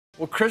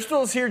Well,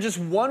 Crystal is here just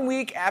 1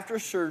 week after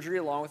surgery,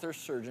 along with her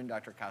surgeon,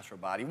 Dr.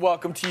 Castrobati.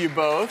 Welcome to you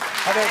both.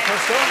 How about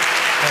Crystal?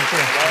 Thank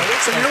you.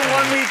 So you're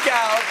 1 week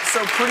out,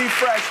 so pretty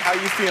fresh. How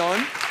you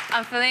feeling?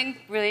 I'm feeling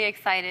really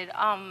excited.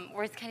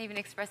 Words can't even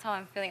express how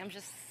I'm feeling. I'm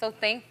just so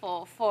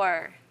thankful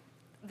for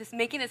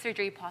making the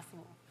surgery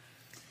possible.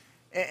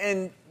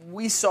 And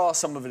we saw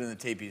some of it in the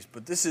tapies,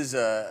 but this is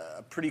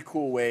a pretty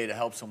cool way to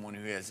help someone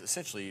who has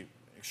essentially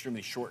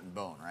extremely shortened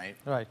bone, right?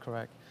 Right,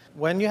 correct.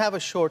 When you have a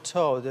short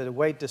toe, the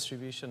weight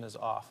distribution is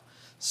off.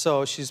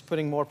 So she's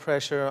putting more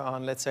pressure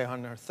on, let's say,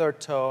 on her third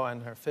toe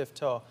and her fifth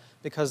toe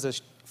because the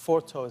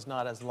fourth toe is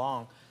not as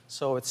long,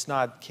 so it's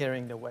not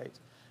carrying the weight.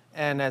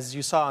 And as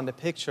you saw on the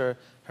picture,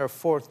 her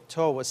fourth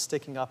toe was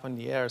sticking up in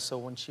the air, so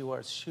when she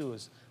wears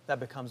shoes, that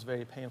becomes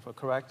very painful,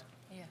 correct?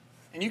 Yeah.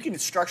 And you can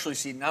structurally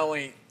see not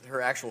only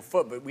her actual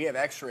foot, but we have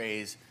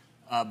x-rays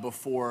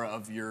before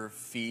of your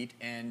feet,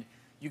 and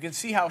you can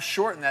see how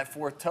shortened that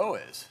fourth toe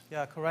is.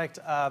 Yeah, correct.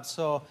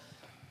 So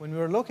when we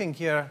were looking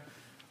here,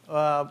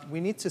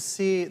 we need to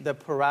see the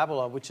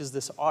parabola, which is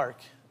this arc.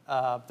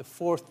 The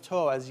fourth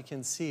toe, as you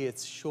can see,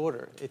 it's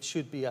shorter. It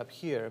should be up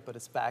here, but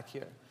it's back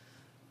here.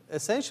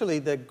 Essentially,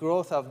 the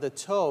growth of the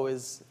toe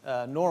is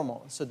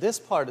normal. So this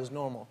part is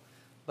normal,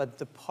 but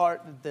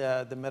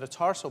the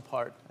metatarsal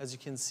part, as you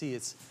can see,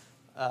 it's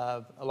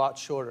a lot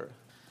shorter.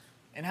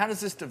 And how does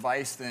this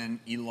device then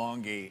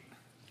elongate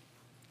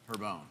her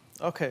bone?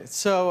 Okay,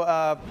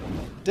 so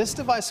this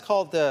device is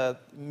called the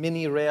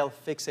mini rail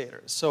fixator.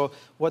 So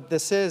what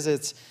this is,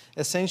 it's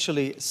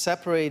essentially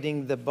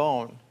separating the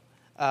bone.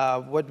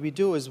 What we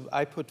do is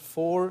I put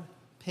 4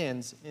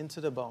 pins into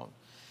the bone,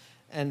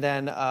 and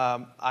then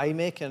I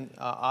make an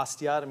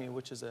osteotomy,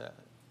 which is a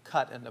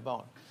cut in the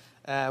bone.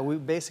 We're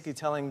basically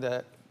telling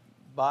the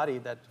body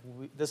that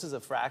this is a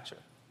fracture.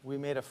 We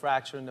made a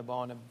fracture in the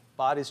bone. The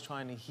body's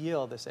trying to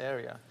heal this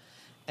area.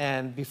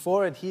 And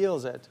before it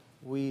heals it,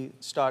 we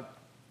start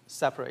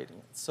separating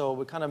it. So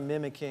we're kind of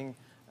mimicking,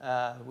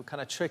 we're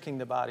kind of tricking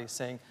the body,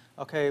 saying,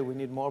 okay, we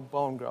need more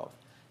bone growth.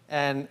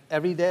 And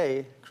every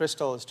day,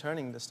 Crystal is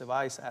turning this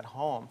device at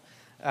home.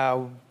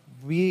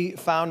 We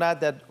found out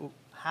that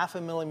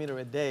 0.5 millimeter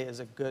a day is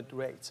a good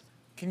rate.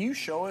 Can you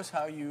show us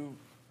how you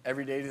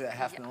every day do that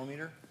 0.5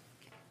 millimeter?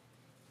 Okay.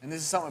 And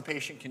this is something a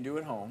patient can do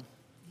at home,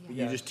 but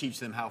you just teach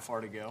them how far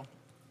to go?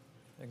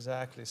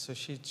 Exactly. So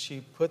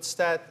she puts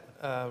that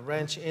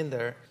wrench in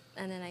there.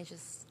 And then I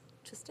just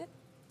twist it.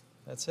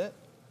 That's it?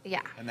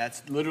 Yeah. And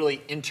that's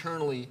literally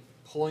internally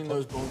pulling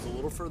those bones a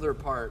little further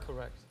apart.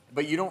 Correct.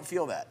 But you don't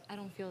feel that. I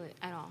don't feel it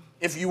at all.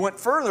 If you went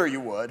further, you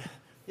would.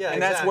 Yeah,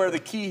 and that's where the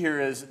key here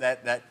is,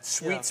 that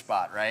sweet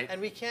spot, right? And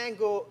we can't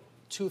go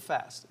too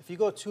fast. If you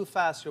go too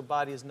fast, your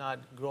body is not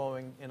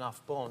growing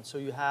enough bone. So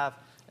you have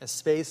a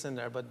space in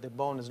there, but the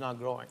bone is not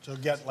growing. So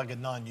get like a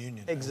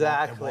non-union.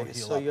 Exactly.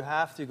 So you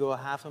have to go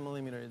 0.5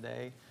 millimeter a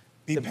day.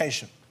 Be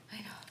patient. I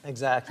know.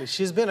 Exactly.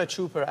 She's been a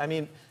trooper. I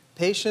mean,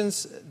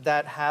 patients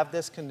that have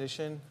this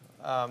condition,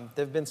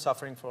 they've been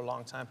suffering for a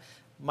long time.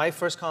 My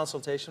first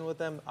consultation with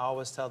them, I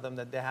always tell them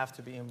that they have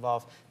to be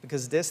involved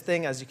because this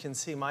thing, as you can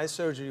see, my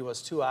surgery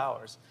was 2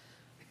 hours.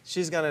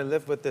 She's going to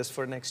live with this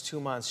for the next 2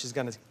 months. She's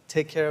going to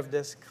take care of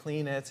this,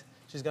 clean it.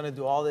 She's going to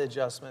do all the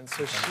adjustments.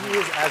 So she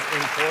is as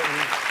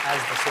important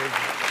as the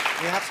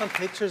surgery. We have some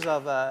pictures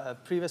of a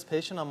previous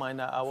patient of mine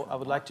that I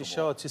would like to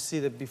show to see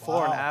the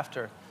before and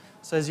after.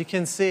 So as you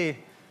can see,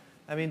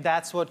 I mean,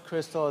 that's what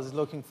Crystal is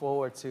looking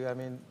forward to. I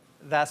mean,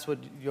 that's what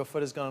your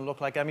foot is going to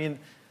look like. I mean,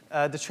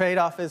 the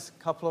trade-off is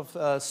a couple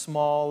of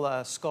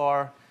small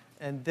scar.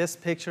 And this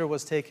picture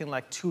was taken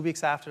like 2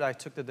 weeks after I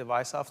took the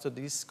device off. So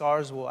these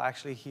scars will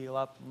actually heal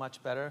up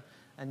much better,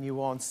 and you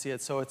won't see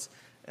it. So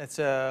it's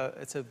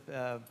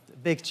a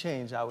big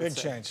change, I would say.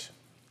 Big change.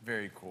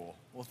 Very cool.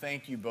 Well,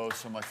 thank you both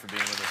so much for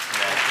being with us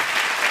today.